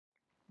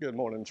Good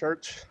morning,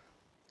 church.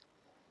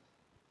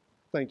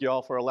 Thank you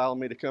all for allowing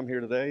me to come here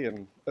today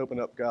and open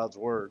up God's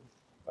Word.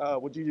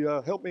 Would you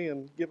help me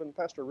in giving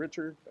Pastor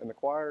Richard and the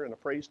choir and the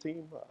praise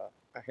team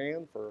a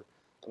hand for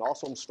an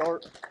awesome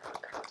start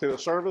to the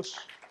service?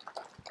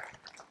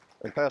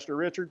 And Pastor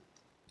Richard,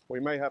 we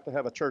may have to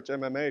have a church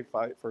MMA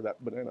fight for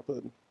that banana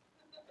pudding.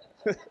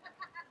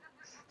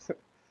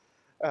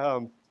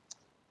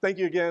 Thank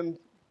you again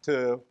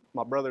to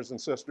my brothers and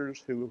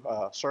sisters who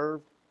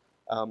served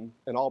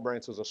in all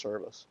branches of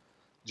service.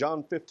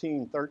 John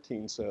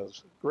 15:13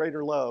 says,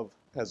 "Greater love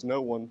has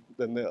no one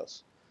than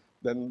this,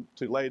 than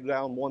to lay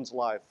down one's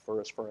life for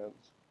his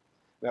friends."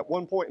 And at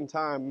one point in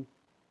time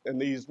in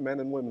these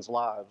men and women's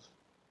lives,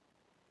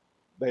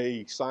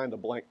 they signed a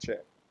blank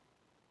check.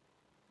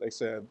 They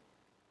said,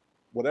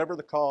 whatever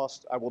the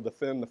cost, I will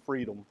defend the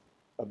freedom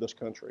of this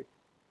country.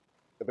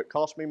 If it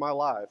costs me my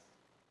life,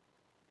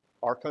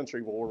 our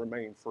country will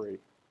remain free.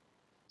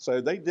 So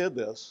they did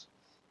this.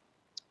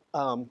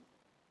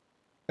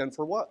 And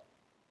for what?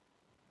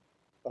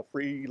 A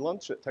free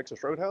lunch at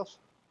Texas Roadhouse?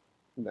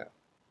 No.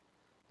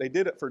 They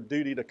did it for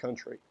duty to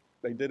country.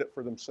 They did it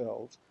for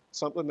themselves,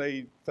 something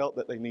they felt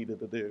that they needed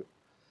to do.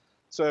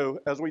 So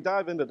as we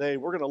dive in today,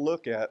 we're going to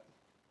look at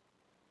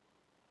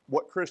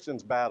what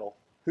Christians battle,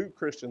 who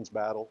Christians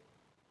battle,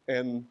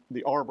 and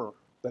the armor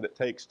that it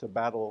takes to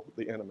battle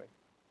the enemy.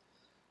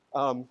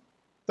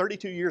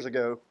 32 years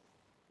ago,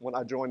 when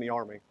I joined the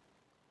Army,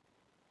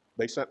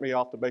 they sent me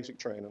off to basic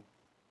training.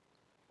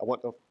 I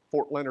went to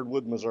Fort Leonard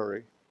Wood,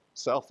 Missouri,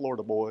 South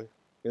Florida boy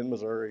in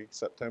Missouri,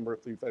 September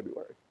through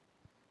February.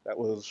 That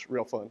was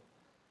real fun.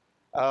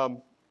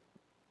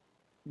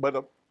 But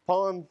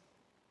upon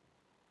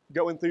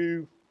going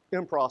through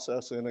in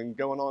processing and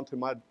going on to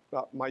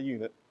my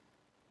unit,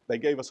 they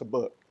gave us a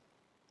book.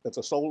 It's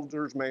a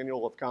soldier's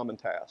manual of common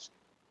tasks.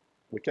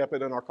 We kept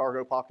it in our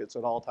cargo pockets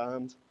at all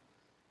times.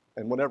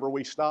 And whenever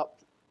we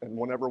stopped and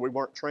whenever we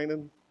weren't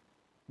training,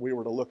 we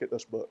were to look at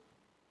this book.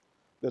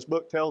 This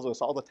book tells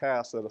us all the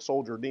tasks that a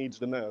soldier needs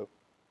to know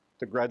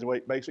to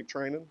graduate basic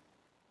training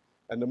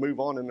and to move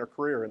on in their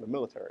career in the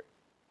military.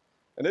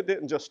 And it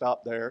didn't just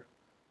stop there.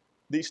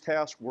 These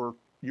tasks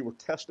you were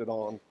tested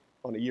on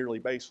a yearly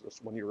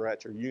basis when you were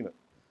at your unit.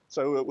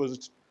 So it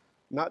was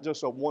not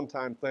just a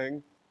one-time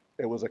thing,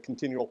 it was a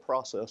continual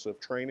process of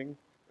training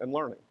and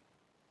learning.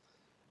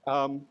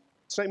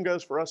 Same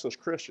goes for us as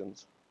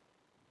Christians.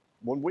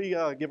 When we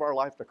give our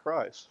life to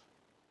Christ,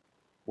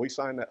 we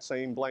sign that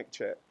same blank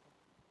check.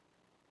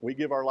 We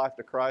give our life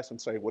to Christ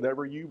and say,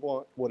 whatever you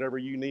want, whatever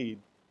you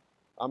need,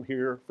 I'm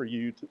here for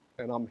you,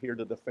 and I'm here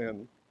to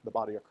defend the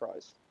body of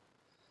Christ.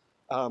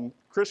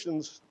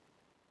 Christians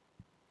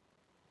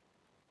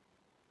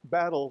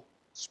battle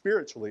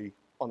spiritually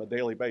on a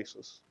daily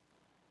basis.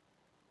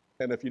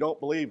 And if you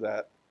don't believe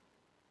that,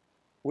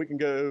 we can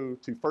go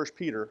to 1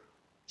 Peter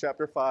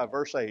chapter 5,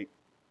 verse 8.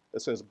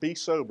 It says, "Be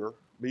sober,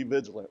 be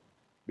vigilant,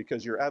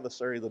 because your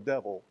adversary, the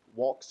devil,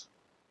 walks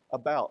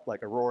about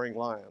like a roaring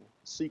lion,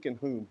 seeking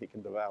whom he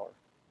can devour."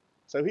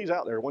 So he's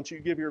out there. Once you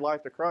give your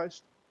life to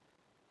Christ,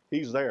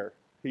 he's there.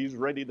 He's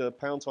ready to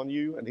pounce on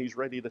you, and he's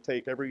ready to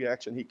take every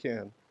action he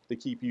can to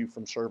keep you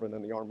from serving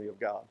in the army of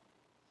God.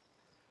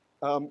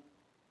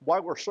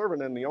 While we're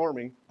serving in the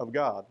army of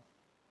God,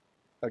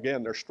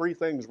 again, there's three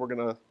things we're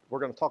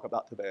gonna talk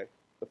about today.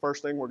 The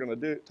first thing we're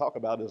gonna talk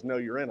about is know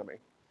your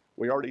enemy.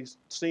 We already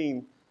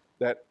seen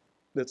that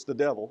it's the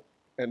devil,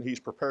 and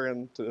he's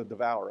preparing to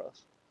devour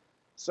us.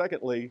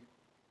 Secondly,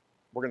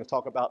 we're going to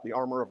talk about the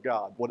armor of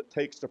God, what it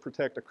takes to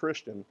protect a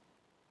Christian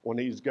when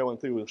he's going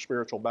through a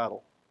spiritual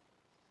battle.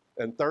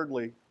 And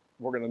thirdly,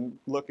 we're going to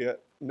look at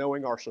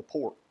knowing our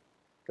support,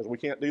 because we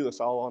can't do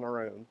this all on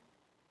our own.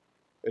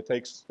 It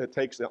takes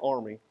the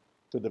army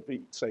to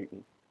defeat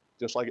Satan,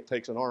 just like it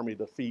takes an army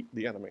to defeat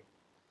the enemy.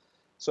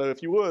 So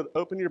if you would,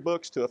 open your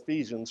books to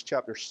Ephesians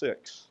chapter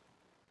 6.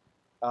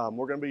 We're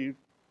going to be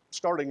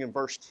starting in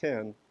verse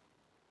 10.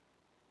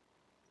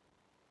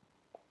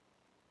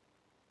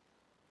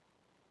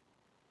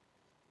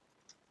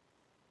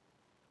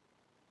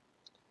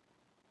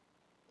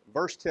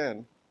 Verse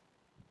 10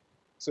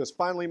 says,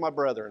 "Finally, my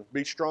brethren,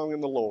 be strong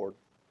in the Lord,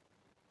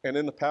 and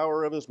in the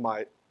power of his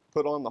might,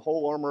 put on the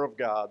whole armor of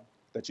God,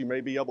 that you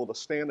may be able to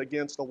stand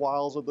against the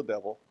wiles of the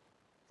devil.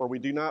 For we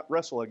do not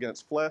wrestle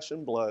against flesh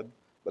and blood,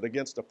 but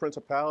against the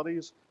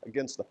principalities,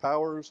 against the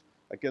powers,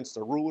 against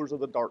the rulers of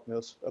the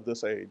darkness of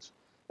this age,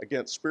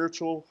 against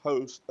spiritual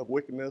hosts of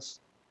wickedness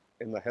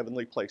in the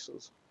heavenly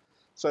places."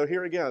 So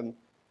here again,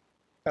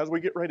 as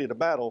we get ready to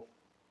battle,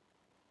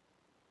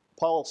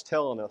 Paul's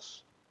telling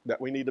us that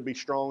we need to be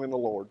strong in the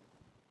Lord.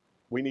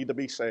 We need to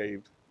be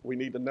saved. We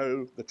need to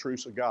know the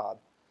truths of God.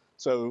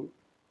 So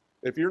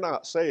if you're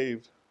not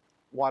saved,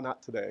 why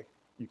not today?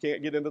 You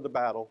can't get into the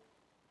battle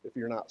if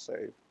you're not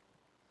saved.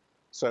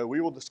 So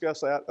we will discuss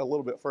that a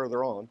little bit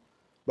further on.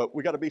 But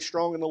we got to be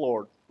strong in the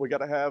Lord. We got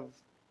to have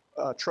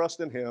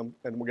trust in him,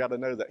 and we got to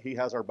know that he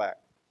has our back.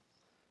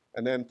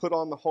 And then put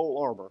on the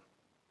whole armor,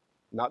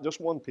 not just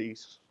one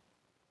piece,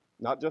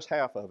 not just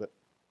half of it.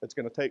 It's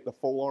going to take the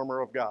full armor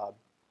of God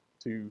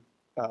to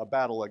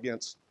battle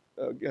against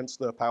against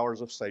the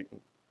powers of Satan.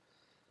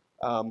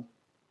 And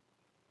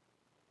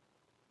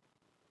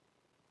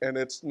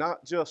it's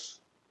not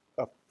just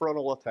a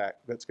frontal attack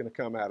that's going to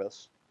come at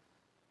us.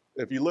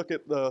 If you look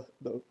at the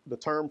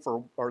term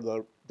for, or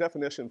the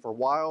definition for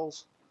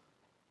wiles,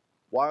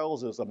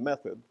 wiles is a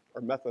method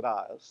or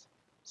methodized.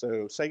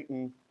 So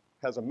Satan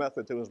has a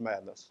method to his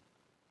madness.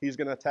 He's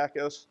going to attack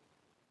us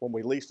when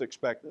we least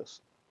expect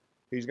this.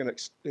 He's going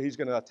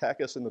to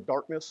attack us in the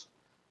darkness.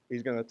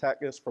 He's going to attack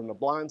us from the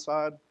blind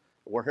side,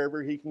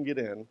 wherever he can get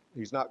in.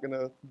 He's not going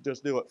to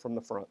just do it from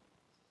the front.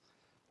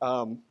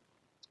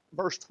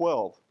 Verse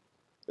 12,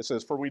 it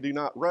says, "For we do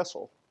not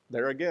wrestle."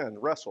 There again,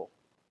 wrestle.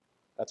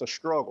 That's a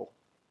struggle,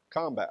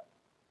 combat.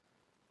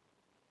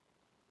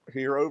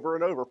 Here over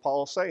and over,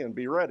 Paul is saying,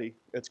 be ready,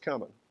 it's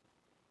coming.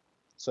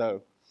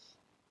 So,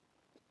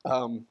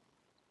 and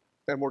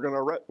we're going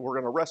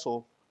to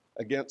wrestle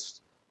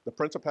against the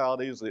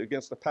principalities,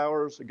 against the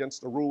powers,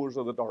 against the rulers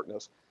of the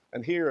darkness.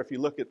 And here, if you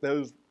look at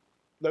those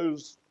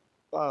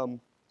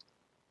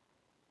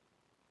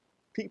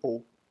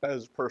people,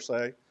 as per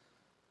se,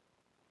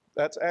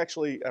 that's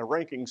actually a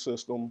ranking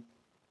system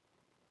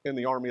in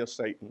the army of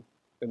Satan,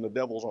 in the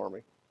devil's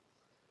army.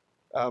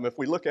 If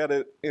we look at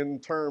it in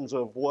terms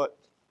of what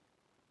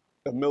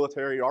a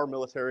military, our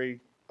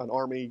military, an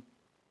army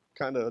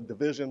kind of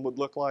division would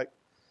look like,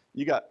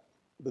 you got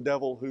the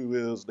devil, who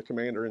is the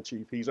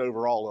commander-in-chief. He's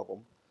over all of them.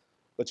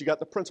 But you got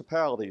the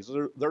principalities.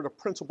 They're the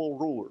principal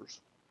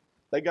rulers.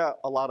 They got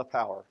a lot of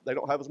power. They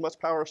don't have as much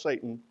power as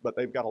Satan, but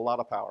they've got a lot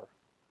of power.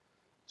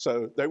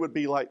 So they would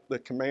be like the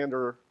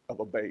commander of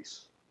a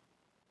base.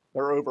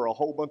 They're over a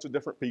whole bunch of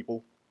different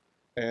people,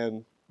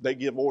 and they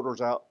give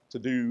orders out to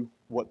do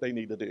what they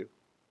need to do.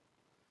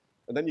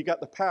 And then you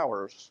got the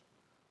powers.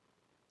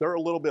 They're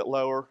a little bit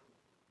lower.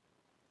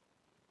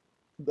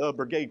 The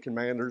brigade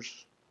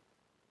commanders,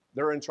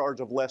 they're in charge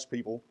of less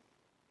people,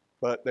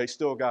 but they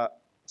still got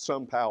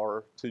some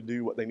power to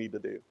do what they need to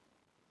do.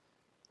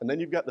 And then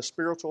you've got the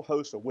spiritual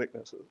host of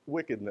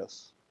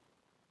wickedness.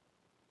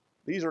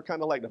 These are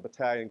kind of like the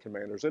battalion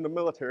commanders. In the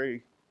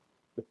military,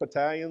 the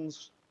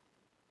battalions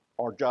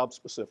are job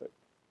specific.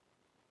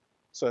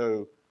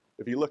 So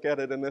if you look at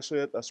it in this,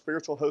 a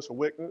spiritual host of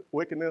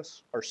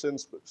wickedness are sin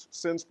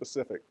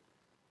specific.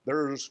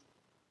 There's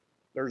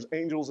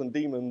angels and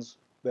demons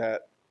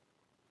that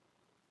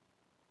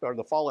are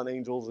the fallen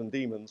angels and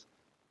demons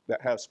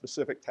that have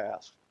specific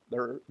tasks.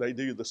 They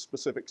do the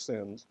specific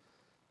sins.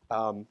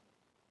 Kind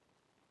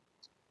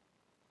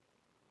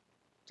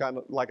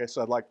of like I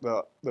said, like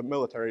the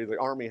military, the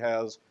army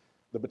has,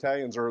 the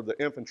battalions are the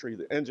infantry,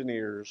 the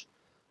engineers,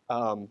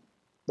 the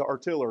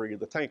artillery,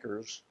 the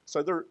tankers.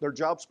 So they're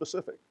job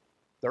specific.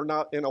 They're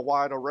not in a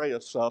wide array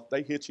of stuff.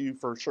 They hit you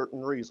for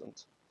certain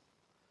reasons.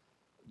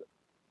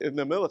 In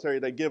the military,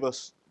 they give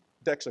us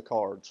decks of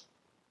cards.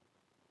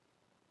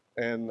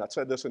 And I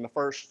said this in the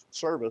first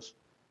service.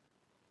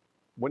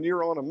 When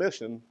you're on a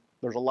mission,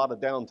 there's a lot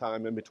of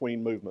downtime in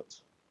between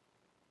movements.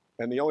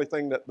 And the only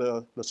thing that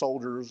the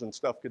soldiers and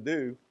stuff could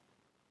do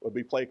would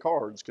be play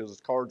cards, because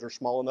cards are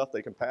small enough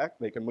they can pack,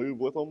 they can move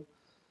with them.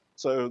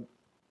 So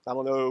I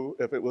don't know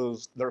if it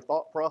was their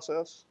thought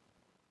process,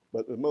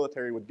 but the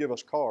military would give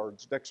us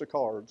cards, decks of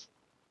cards,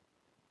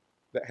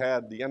 that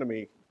had the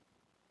enemy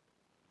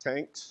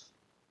tanks,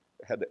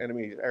 it had the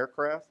enemy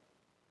aircraft,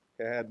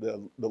 it had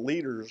the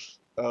leaders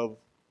of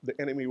the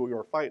enemy we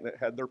were fighting, it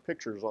had their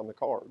pictures on the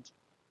cards.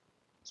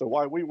 So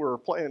while we were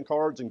playing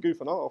cards and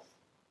goofing off,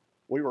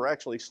 we were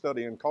actually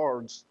studying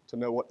cards to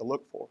know what to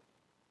look for.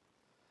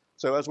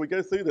 So as we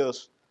go through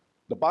this,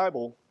 the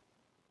Bible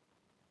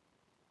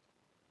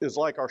is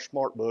like our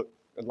smart book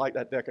and like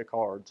that deck of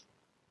cards.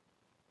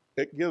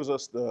 It gives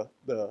us the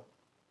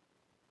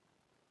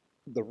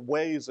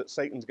ways that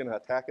Satan's going to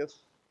attack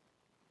us.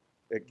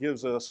 It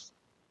gives us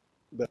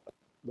the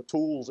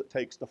tools it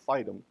takes to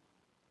fight him.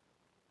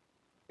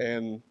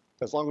 And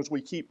as long as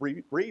we keep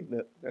reading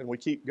it and we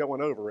keep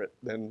going over it,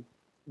 then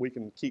we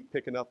can keep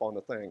picking up on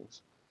the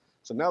things.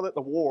 So now that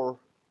the war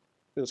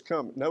is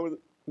coming,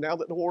 now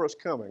that the war is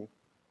coming,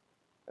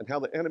 and how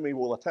the enemy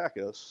will attack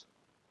us,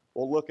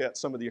 we'll look at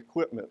some of the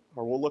equipment,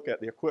 or we'll look at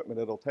the equipment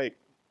it'll take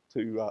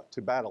to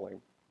battle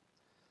him.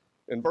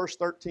 In verse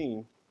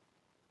 13,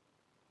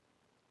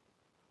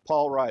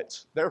 Paul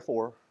writes,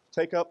 "Therefore,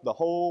 take up the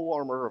whole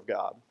armor of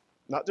God,"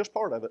 not just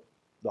part of it,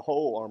 the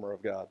whole armor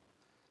of God,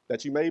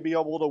 "that you may be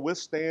able to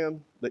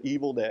withstand the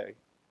evil day."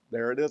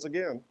 There it is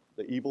again,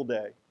 the evil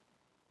day.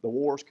 The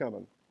war's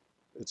coming.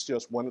 It's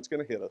just when it's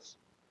going to hit us.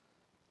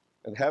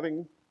 "And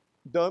having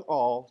done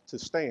all to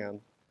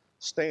stand,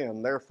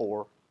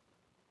 therefore,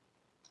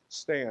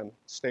 stand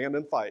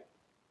and fight."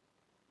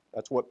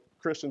 That's what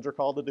Christians are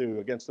called to do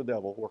against the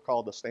devil. We're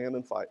called to stand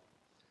and fight.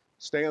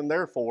 "Stand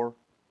therefore,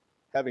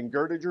 having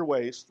girded your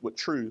waist with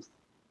truth,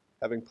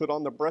 having put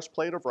on the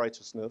breastplate of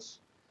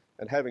righteousness,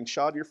 and having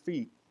shod your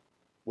feet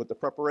with the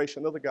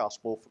preparation of the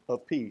gospel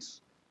of peace,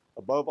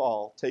 above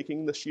all,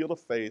 taking the shield of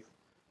faith,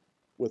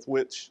 with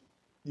which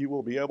you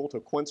will be able to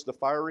quench the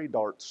fiery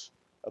darts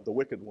of the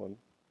wicked one,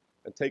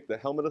 and take the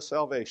helmet of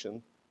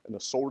salvation and the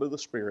sword of the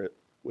Spirit,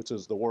 which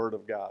is the Word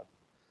of God.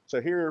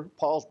 So here,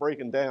 Paul's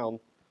breaking down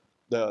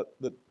the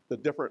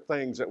different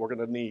things that we're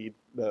going to need,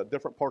 the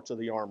different parts of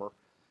the armor.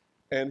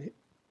 And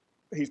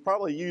he's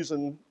probably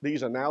using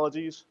these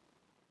analogies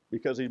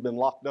because he's been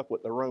locked up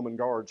with the Roman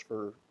guards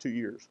for 2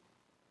 years.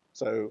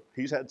 So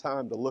he's had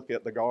time to look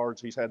at the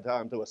guards. He's had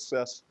time to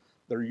assess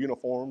their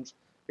uniforms.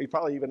 He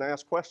probably even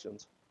asked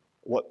questions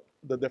what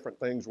the different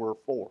things were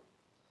for.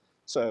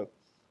 So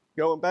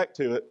going back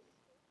to it,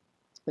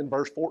 in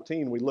verse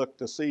 14, we look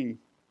to see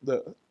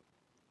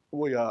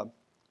we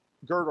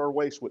gird our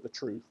waist with the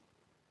truth.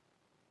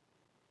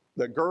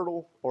 The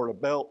girdle or the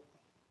belt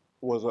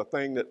was a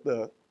thing that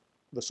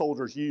the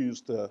soldiers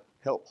used to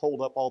help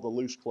hold up all the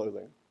loose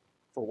clothing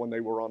for when they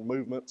were on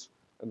movements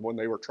and when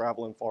they were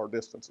traveling far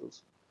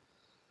distances.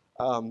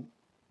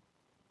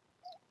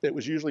 It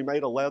was usually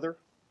made of leather,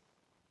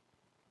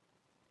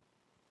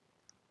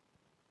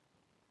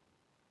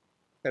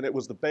 and it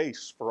was the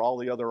base for all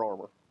the other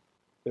armor.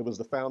 It was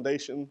the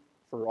foundation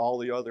for all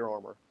the other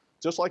armor.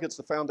 Just like it's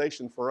the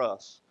foundation for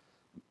us,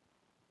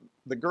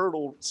 the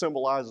girdle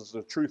symbolizes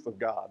the truth of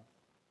God.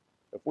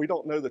 If we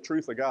don't know the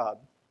truth of God,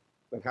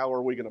 then how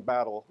are we going to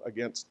battle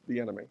against the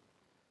enemy?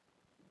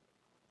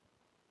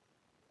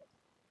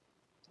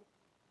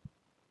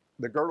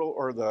 The girdle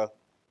or the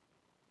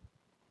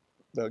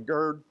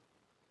gird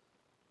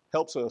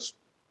helps us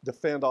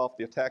defend off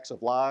the attacks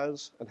of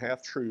lies and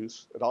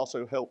half-truths. It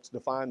also helps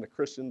define the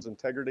Christian's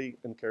integrity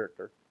and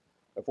character.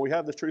 If we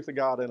have the truth of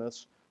God in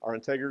us, our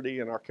integrity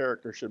and our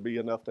character should be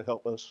enough to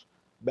help us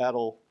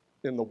battle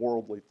in the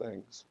worldly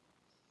things.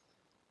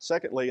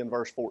 Secondly, in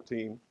verse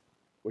 14,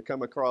 we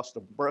come across the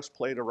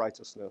breastplate of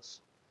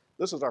righteousness.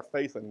 This is our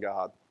faith in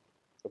God.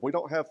 If we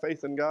don't have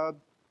faith in God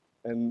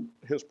and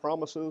his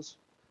promises,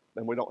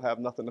 then we don't have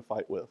nothing to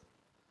fight with.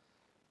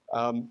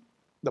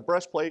 The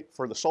breastplate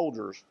for the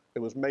soldiers, it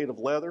was made of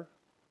leather,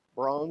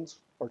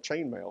 bronze, or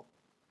chainmail,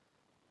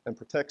 and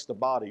protects the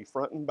body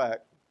front and back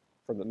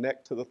from the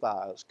neck to the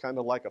thighs, kind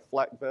of like a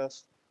flak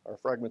vest or a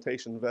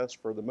fragmentation vest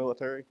for the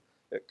military.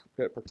 It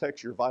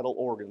protects your vital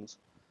organs.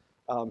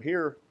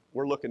 Here,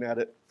 we're looking at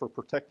it for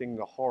protecting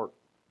the heart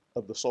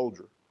of the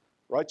soldier.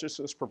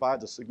 Righteousness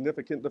provides a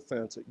significant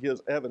defense. It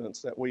gives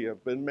evidence that we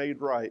have been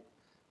made right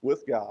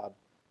with God,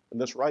 and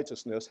this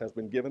righteousness has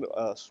been given to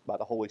us by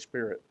the Holy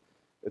Spirit.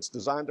 It's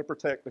designed to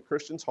protect the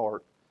Christian's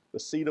heart, the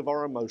seat of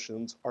our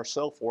emotions, our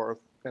self-worth,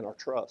 and our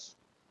trust.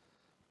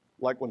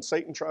 Like when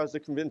Satan tries to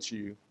convince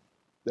you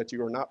that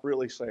you are not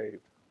really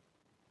saved.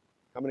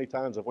 How many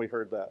times have we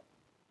heard that?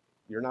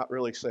 You're not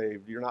really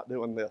saved. You're not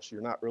doing this.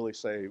 You're not really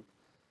saved.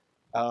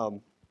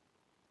 Or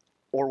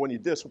when you're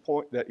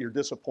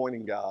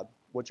disappointing God.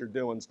 What you're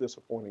doing is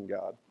disappointing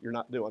God. You're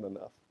not doing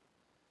enough.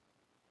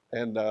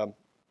 And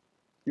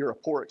you're a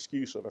poor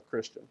excuse of a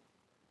Christian.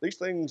 These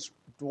things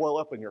dwell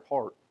up in your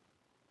heart,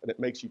 and it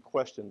makes you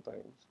question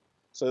things.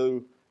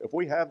 So if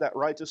we have that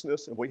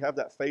righteousness and we have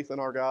that faith in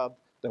our God,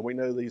 then we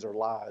know these are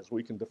lies.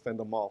 We can defend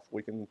them off.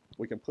 We can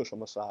push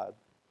them aside.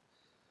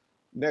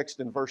 Next,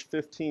 in verse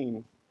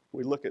 15,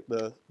 we look at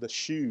the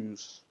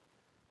shoes.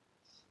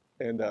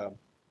 And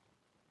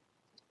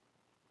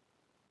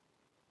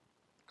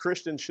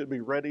Christians should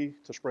be ready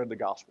to spread the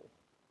gospel.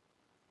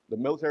 The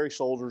military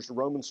soldiers, the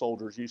Roman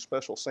soldiers, used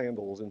special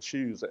sandals and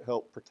shoes that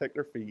help protect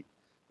their feet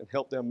and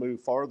help them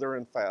move farther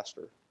and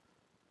faster.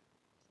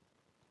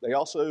 They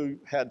also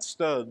had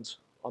studs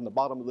on the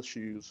bottom of the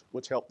shoes,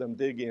 which helped them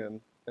dig in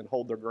and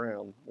hold their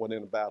ground when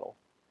in a battle.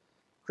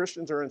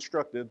 Christians are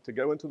instructed to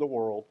go into the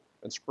world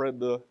and spread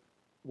the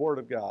word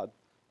of God,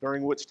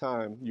 during which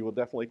time you will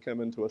definitely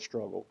come into a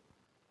struggle.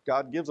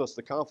 God gives us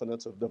the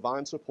confidence of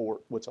divine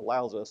support, which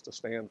allows us to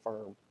stand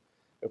firm.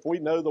 If we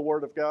know the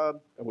word of God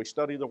and we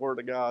study the word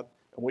of God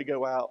and we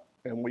go out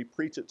and we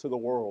preach it to the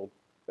world,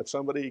 if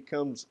somebody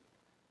comes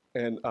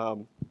and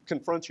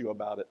confronts you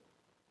about it,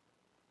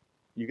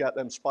 you got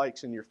them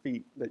spikes in your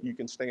feet that you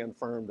can stand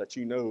firm, that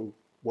you know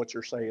what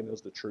you're saying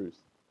is the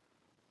truth.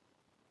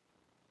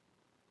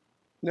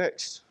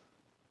 Next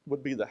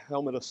would be the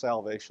helmet of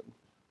salvation.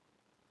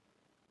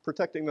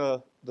 Protecting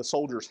the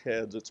soldiers'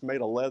 heads, it's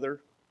made of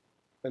leather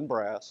and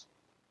brass,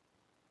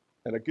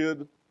 and a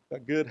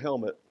good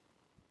helmet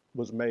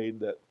was made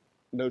that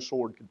no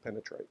sword could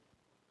penetrate.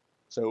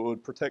 So it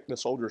would protect the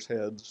soldiers'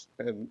 heads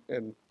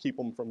and keep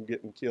them from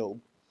getting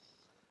killed.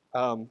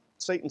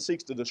 Satan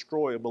seeks to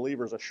destroy a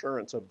believer's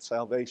assurance of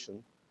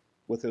salvation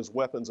with his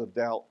weapons of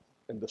doubt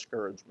and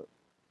discouragement.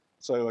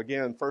 So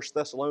again, 1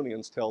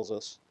 Thessalonians tells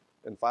us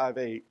in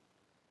 5:8,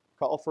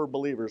 call for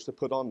believers to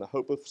put on the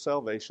hope of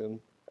salvation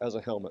as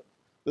a helmet.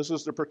 This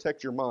is to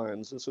protect your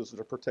minds. This is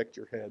to protect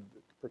your head,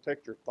 to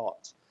protect your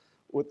thoughts.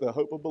 With the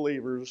hope of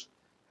believers,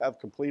 have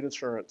complete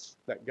assurance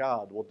that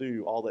God will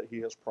do all that he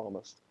has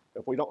promised.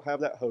 If we don't have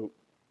that hope,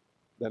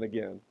 then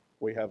again,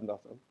 we have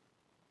nothing.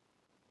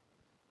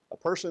 A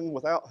person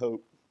without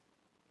hope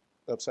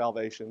of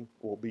salvation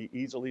will be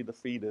easily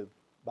defeated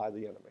by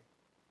the enemy.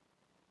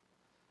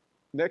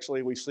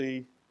 Nextly, we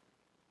see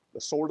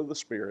the sword of the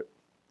Spirit.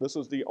 This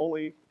is the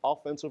only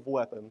offensive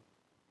weapon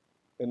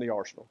in the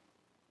arsenal.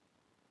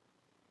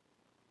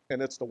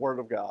 And it's the Word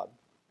of God.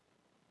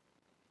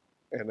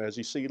 And as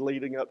you see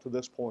leading up to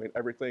this point,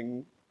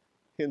 everything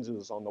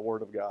hinges on the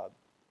Word of God.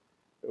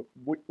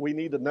 We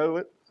need to know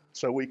it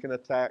so we can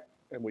attack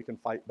and we can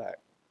fight back.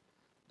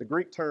 The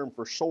Greek term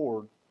for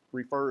sword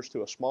refers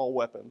to a small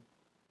weapon.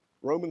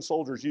 Roman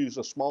soldiers used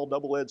a small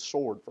double-edged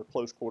sword for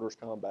close quarters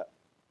combat.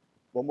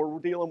 When we're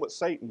dealing with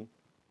Satan,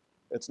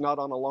 it's not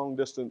on a long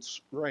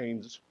distance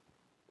range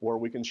where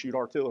we can shoot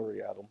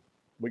artillery at him.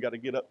 We got to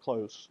get up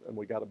close and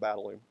we got to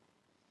battle him.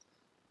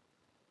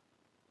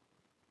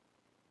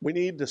 We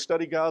need to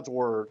study God's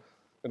word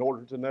in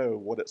order to know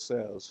what it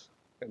says,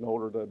 in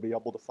order to be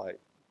able to fight.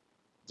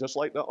 Just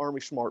like the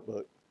Army Smart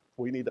Book,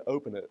 we need to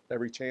open it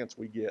every chance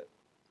we get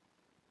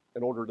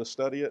in order to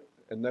study it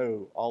and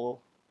know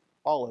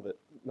all of it,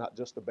 not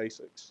just the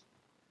basics.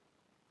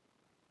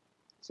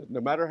 So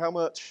no matter how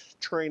much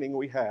training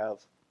we have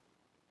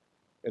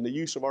in the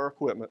use of our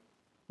equipment,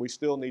 we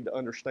still need to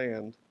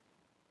understand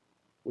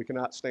we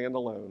cannot stand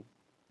alone.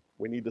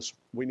 We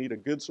need a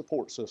good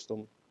support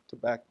system to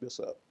back us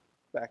up.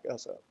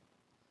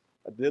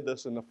 I did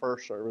this in the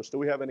first service. Do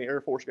we have any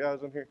Air Force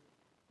guys in here?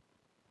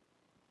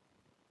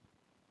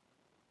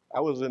 I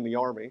was in the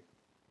Army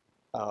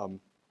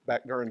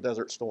back during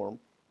Desert Storm.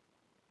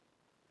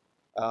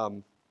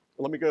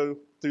 Let me go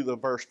through the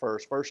verse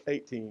first. Verse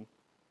 18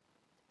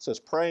 says,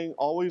 praying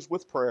always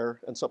with prayer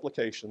and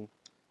supplication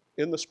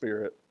in the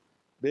Spirit,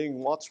 being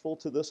watchful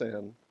to this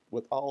end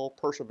with all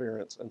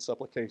perseverance and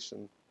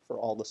supplication for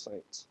all the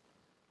saints.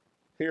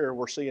 Here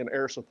we're seeing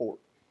air support.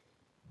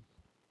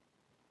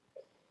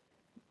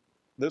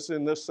 This,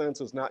 in this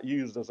sense, is not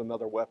used as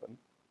another weapon.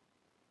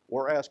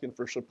 We're asking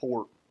for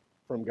support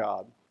from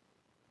God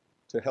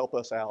to help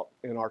us out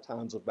in our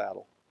times of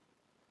battle,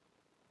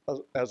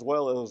 as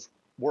well as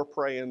we're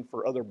praying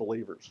for other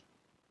believers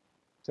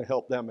to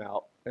help them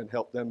out and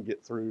help them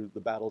get through the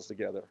battles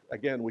together.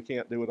 Again, we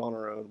can't do it on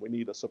our own. We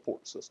need a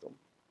support system.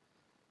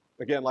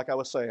 Again, like I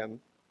was saying,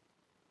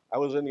 I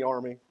was in the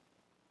Army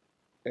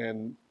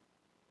and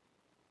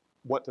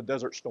went to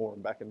Desert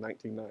Storm back in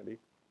 1990.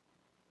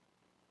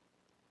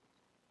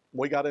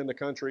 We got in the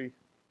country.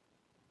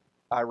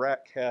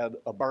 Iraq had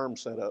a berm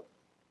set up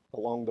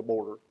along the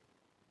border,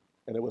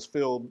 and it was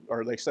filled,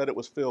 or they said it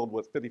was filled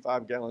with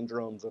 55-gallon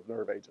drums of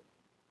nerve agent.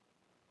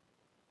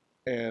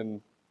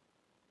 And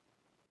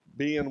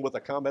being with a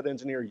combat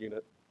engineer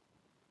unit,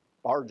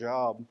 our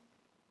job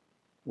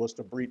was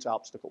to breach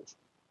obstacles.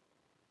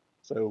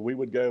 So we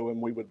would go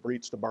and we would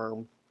breach the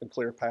berm and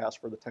clear paths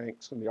for the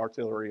tanks and the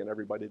artillery and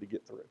everybody to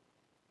get through.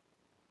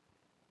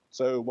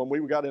 So when we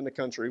got in the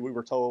country, we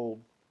were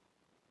told,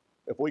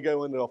 if we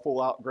go into a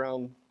full-out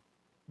ground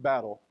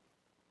battle,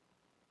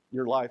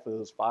 your life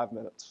is 5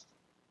 minutes.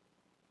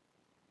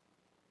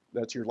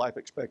 That's your life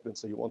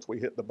expectancy once we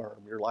hit the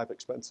berm. Your life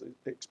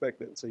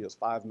expectancy is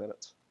 5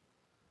 minutes.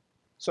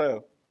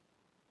 So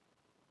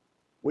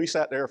we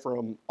sat there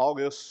from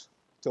August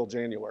till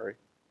January.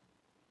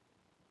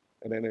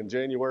 And then in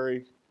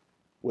January,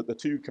 with the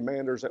two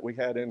commanders that we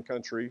had in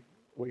country,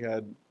 we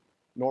had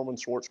Norman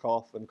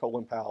Schwarzkopf and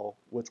Colin Powell,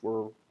 which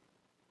were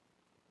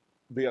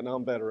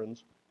Vietnam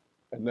veterans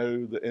and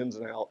know the ins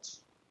and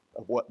outs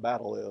of what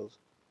battle is.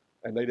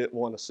 And they didn't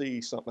want to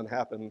see something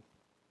happen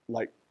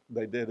like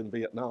they did in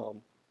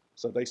Vietnam.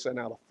 So they sent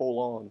out a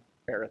full-on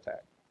air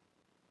attack.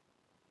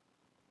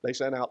 They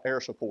sent out air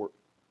support.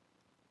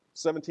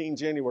 17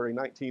 January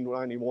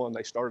 1991,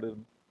 they started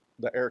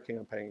the air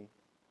campaign.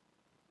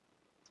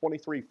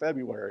 23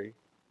 February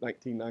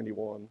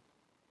 1991,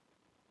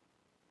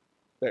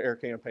 the air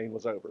campaign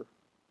was over.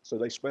 So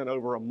they spent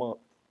over a month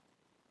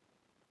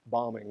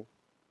bombing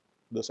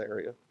this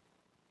area.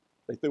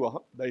 They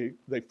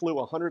flew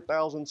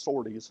 100,000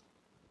 sorties,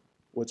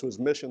 which was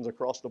missions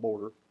across the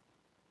border,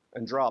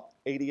 and dropped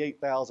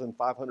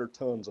 88,500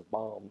 tons of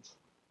bombs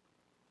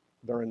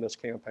during this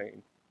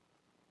campaign.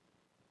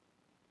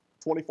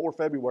 24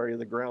 February,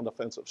 the ground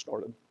offensive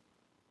started.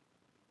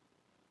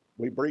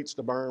 We breached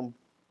the berm.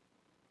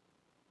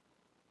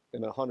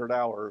 In 100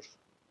 hours,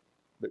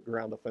 the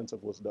ground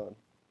offensive was done.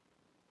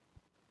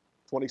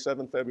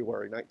 27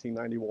 February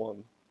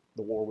 1991,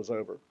 the war was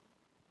over.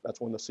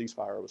 That's when the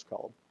ceasefire was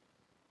called.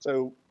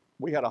 So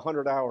we had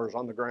 100 hours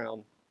on the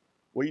ground.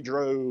 We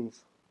drove,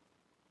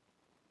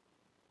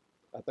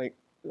 I think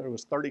there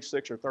was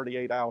 36 or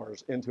 38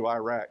 hours into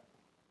Iraq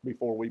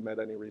before we met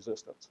any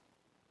resistance.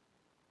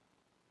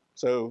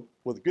 So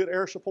with good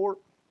air support,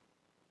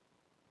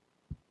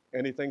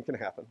 anything can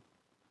happen.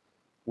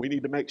 We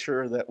need to make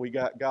sure that we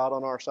got God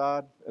on our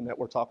side and that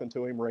we're talking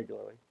to him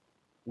regularly.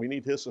 We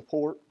need his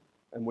support,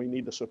 and we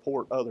need to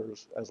support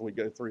others as we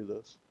go through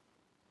this.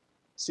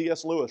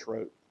 C.S. Lewis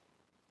wrote,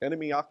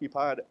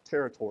 enemy-occupied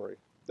territory,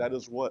 that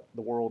is what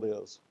the world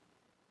is.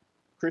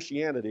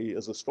 Christianity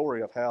is a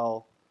story of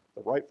how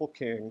the rightful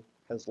king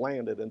has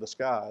landed in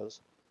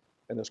disguise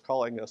and is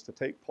calling us to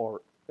take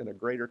part in a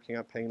greater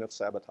campaign of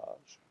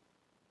sabotage.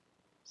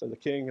 So the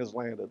king has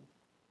landed,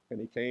 and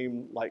he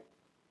came like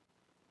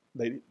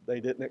they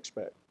didn't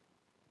expect.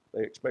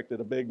 They expected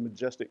a big,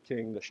 majestic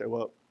king to show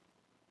up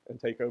and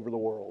take over the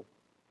world,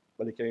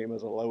 but he came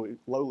as a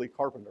lowly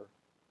carpenter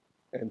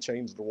and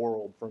change the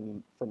world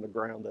from the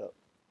ground up.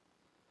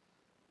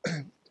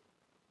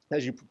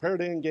 As you prepare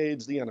to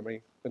engage the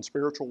enemy in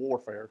spiritual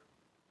warfare,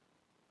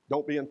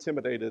 don't be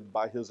intimidated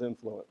by his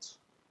influence.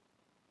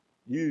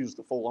 Use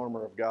the full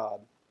armor of God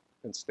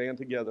and stand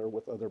together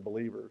with other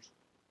believers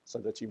so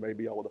that you may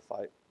be able to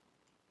fight.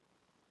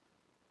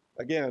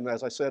 Again,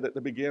 as I said at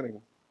the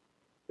beginning,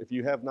 if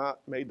you have not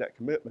made that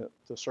commitment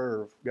to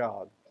serve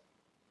God,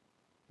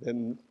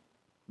 then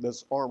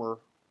this armor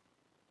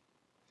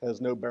has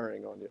no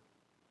bearing on you.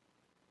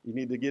 You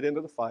need to get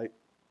into the fight,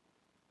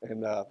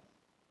 and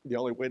the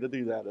only way to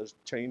do that is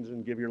change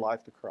and give your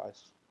life to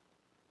Christ.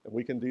 And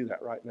we can do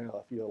that right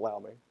now if you allow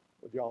me.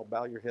 Would you all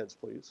bow your heads,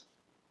 please?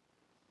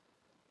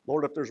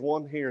 Lord, if there's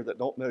one here that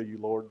don't know you,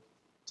 Lord,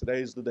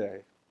 today's the day.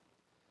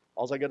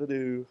 All I got to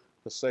do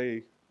is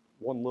say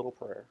one little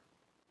prayer.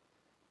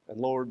 And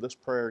Lord, this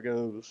prayer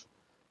goes,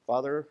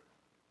 Father,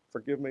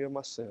 forgive me of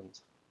my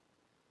sins.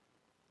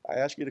 I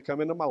ask you to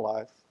come into my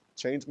life,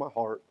 change my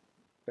heart,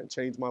 and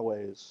change my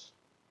ways.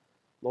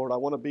 Lord, I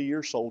want to be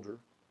your soldier.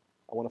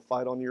 I want to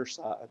fight on your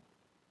side.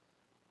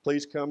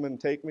 Please come and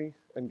take me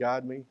and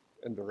guide me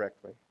and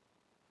direct me.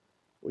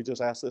 We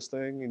just ask this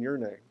thing in your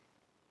name.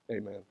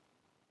 Amen.